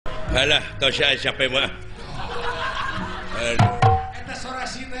Alah, tau saya siapa mah. Eta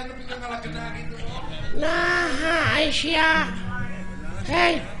sorasina nu pikeun ngalakeuna gitu. Nah, Aisyah.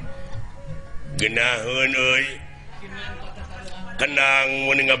 Hei. Genaheun euy. Kenang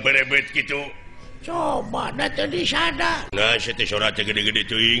mun ngaberebet kitu. Coba da teu disada. Nah, saya teh sorat teh gede-gede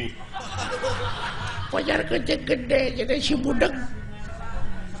teuing. Pajar gede-gede jadi si budak.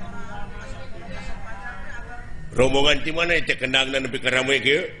 Rombongan ti mana teh kendangna nepi ka ramai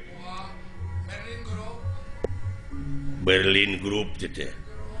kieu? Berlin Group teh.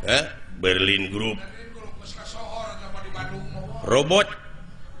 Hah? Berlin Group. Robot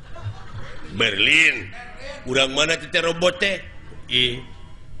Berlin. Urang mana teh robot teh?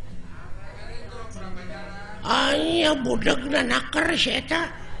 Aya budakna naker si eta.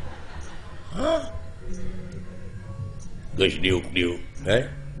 Hah? Geus diuk-diuk.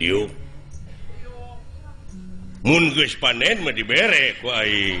 Diuk. Mun geus panen mah dibere ku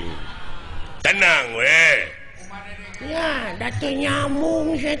aing. Tenang we. Ya, da teu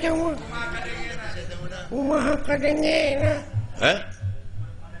nyambung si eta mah. Kumaha kadengena? Hah?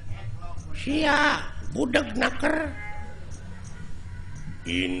 Sia budak naker.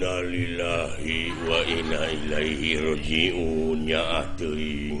 Innalillahi wa inna ilaihi raji'un nyaah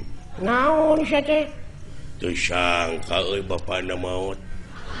teuing. Naon sia teh? Teu sangka euy bapana maot.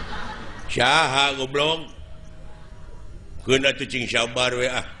 Saha goblok? Keun atuh cing sabar we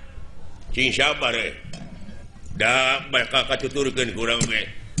ah. Cing sabar we. Da bakal katuturkeun ku urang we.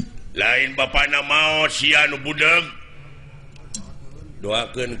 Lain bapana maot sia nu budeug.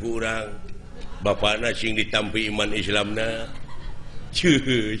 Doakeun ku urang. Bapana sing ditampi iman Islamna.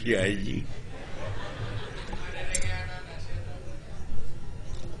 Cuh, si Haji.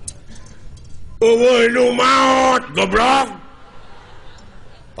 Euweuh nu maot, goblok.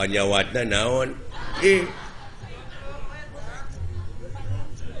 Panyawatna naon?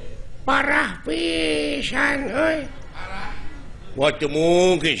 Parah pisan euy. Wah, teu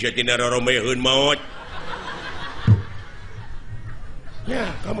mungkin sia tina roromeheun maot. Ya,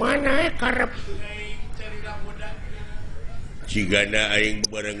 kemana karep? Cigana aing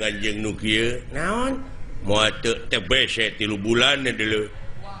barengan jeung nu kieu. Naon? Moal teu TBC 3 bulan deuleu.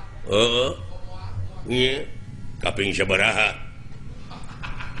 Heeh. Nya. Kaping sabaraha?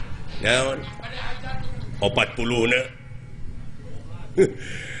 Naon? 40 na.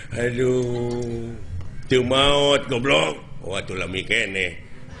 Aduh. Teu maot goblok. Wah, lami keneh.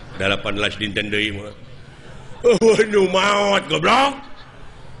 18 dinten deui mah. Nu maot goblok.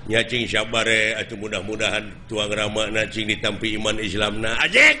 Nya cing sabar atuh mudah-mudahan tuang ramana cing ditampi iman Islamna.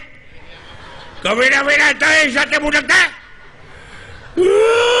 Ajik. Kabeda-beda teh sate budak teh.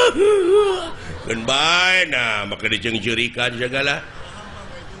 Keun bae nah maka dijeungjeurikan segala.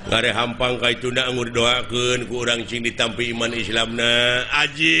 Ngare hampang ka ituna ngur doakeun ku urang cing ditampi iman Islamna.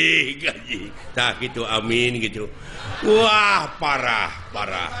 Ajik. Tah kitu amin gitu. Wah, parah.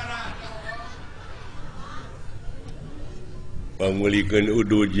 Pamulikeun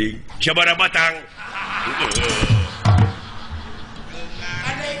udu jing. Sabaraha batang?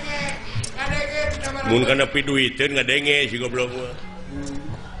 Mun kana piduiteun ngadenge si goblok mah.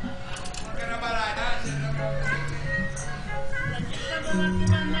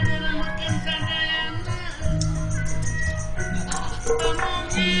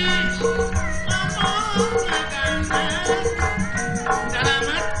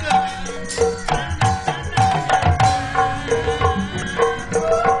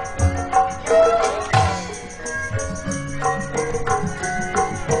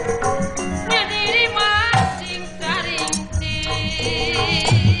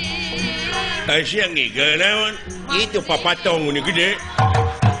 Siang ngiga naon? Itu papatong ini gede.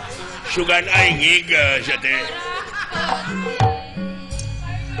 Sugan aing ngiga sia teh.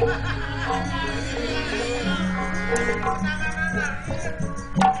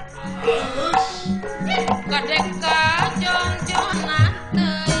 Kadeka jong-jongan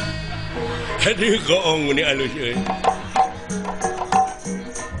teh. Aduh goong ini alus euy.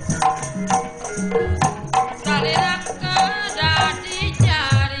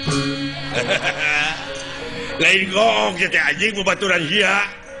 Lain goong sia teh anjing babaturan sia.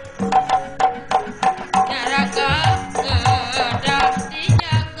 Jaraga kedah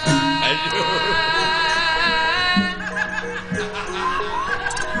dijaga. Aduh.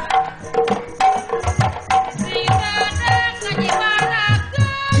 Ribada ngaji baraga.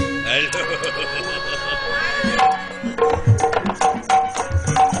 Aduh.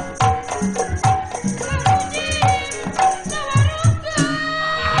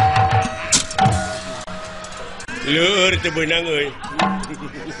 Leur teu beunang euy.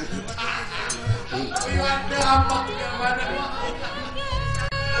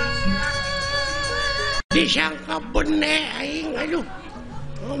 disangka benek aing aduh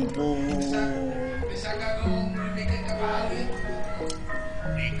ampun Disangka ngomong bikin kebalik.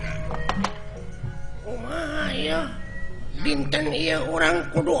 kumaha ya dinten ieu urang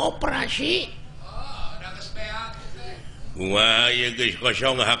kudu operasi Udah kespeak. wah ieu geus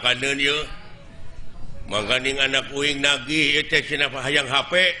kosong hakaneun ieu mangkaning anak uing nagih ieu teh cenah hayang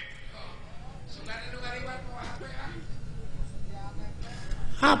HP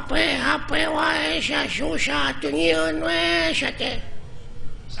HP wae sa susah teu nyieun we sa teh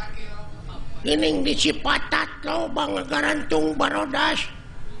geuning di Cipatat loba ngagarantung barodas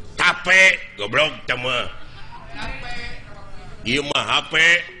tape goblok teh mah ieu mah HP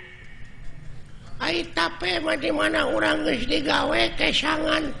ai tape mah di mana urang geus digawe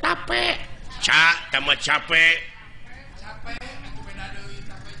kesangan tape ca teh mah capek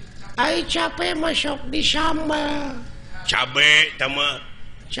ai cape masuk di sambal cabe teh mah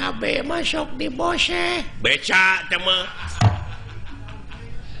cabe masuk di bose beca teh mah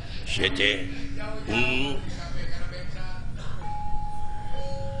sete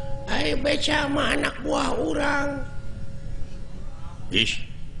ai beca mah anak buah urang ish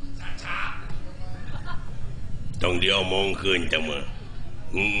tong diomongkeun teh mah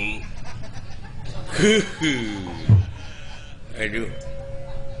aduh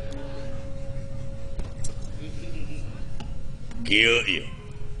kieu ieu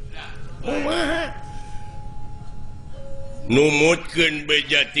kumaha numutkeun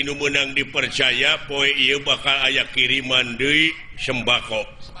beja tinu meunang dipercaya poe ieu bakal aya kiriman deui sembako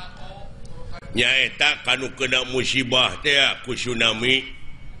nyaeta kanu kena musibah teh ku tsunami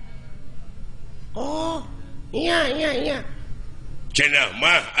oh iya cenah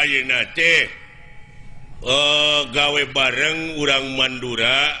mah ayeuna teh gawe bareng urang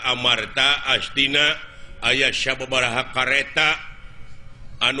Mandura Amarta Astina aya sababaraha kareta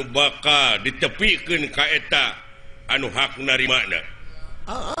anu bakal ditepikeun ka eta anu hak narimana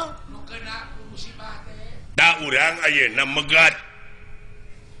heeh Nu kena musibah teh. da urang ayeuna megat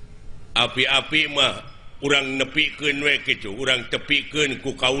api-api mah urang nepikeun we kitu urang tepikeun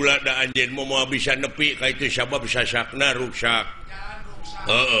ku kaula da anjeun moal bisa nepi ka itu sabab sasakna rusak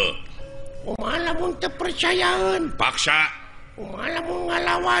heeh kumaha lamun teu percayaeun paksa kumaha lamun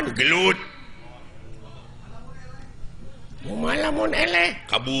ngalawan gelut kumaha lamun eleh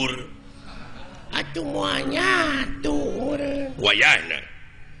kabur atuh moal nyatu urang wayahna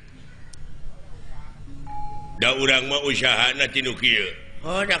da urang mah usahana tinu kieu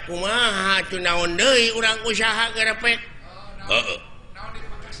oh da kumaha atuh naon deui urang usaha garepek heeh Naon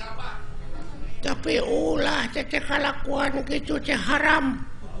dipakai sabah. tapi ulah teh kalakuan kitu teh haram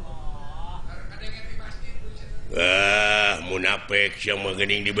munafik sia mah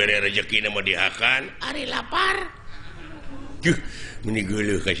geuning dibere rezeki mah dihakan ari lapar meni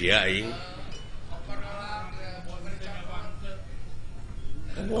geuleuh ka sia aing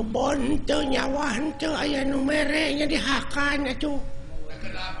ngebon teu nyawah teu aya nu mere nya dihakan atuh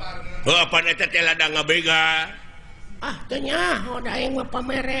apaan eta teh ladang ngabega ah teu nya da aing mah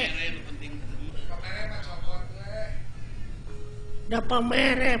pamere da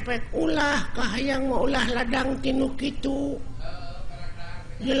pamere pek ulah kahayang mah ulah ladang tinu kitu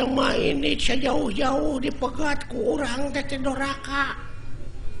jelema ini sajauh-jauh dipegat ku urang teh doraka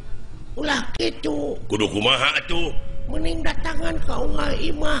ulah kitu kudu kumaha atuh mending datangan ka unggal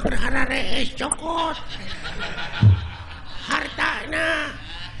imah berhararees cokot hartana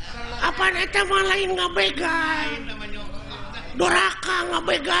apaan eta mah lain ngabegal doraka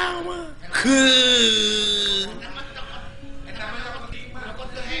ngabegal mah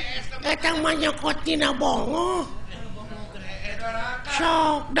eta mah nyokot tina bongo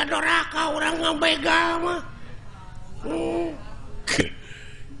sok da doraka urang ngabegal mah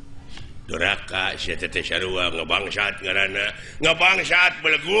doraka sia teh sarua ngabangsat ngaranna ngabangsat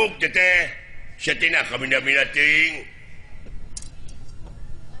beleguk teh sia tina kabinda-binda teuing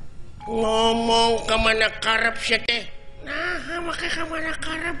ngomong ke mana karep sia teh nah make ka mana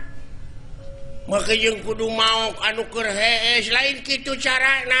karep make jeung kudu maok anu keur hees lain kitu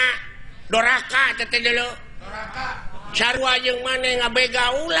carana doraka teh deuleu Doraka. sarua jeung maneh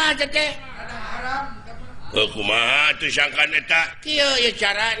ngabega ulah teh Ada haram. kumaha tuh sangkan eta kieu ye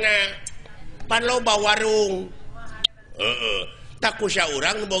carana pan loba warung heeh tak kusa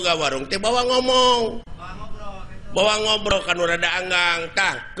urang boga warung teh bawa ngomong bawa ngobrol kanu rada anggang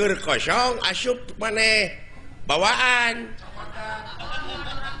tah keur kosong asup maneh bawaan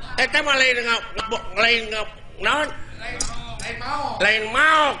eta mah lain naon lain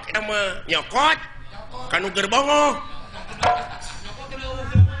maok eta mah nyokot kanu gerbongo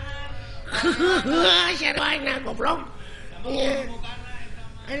sarwana goblok nya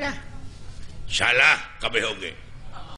alah salah KBOG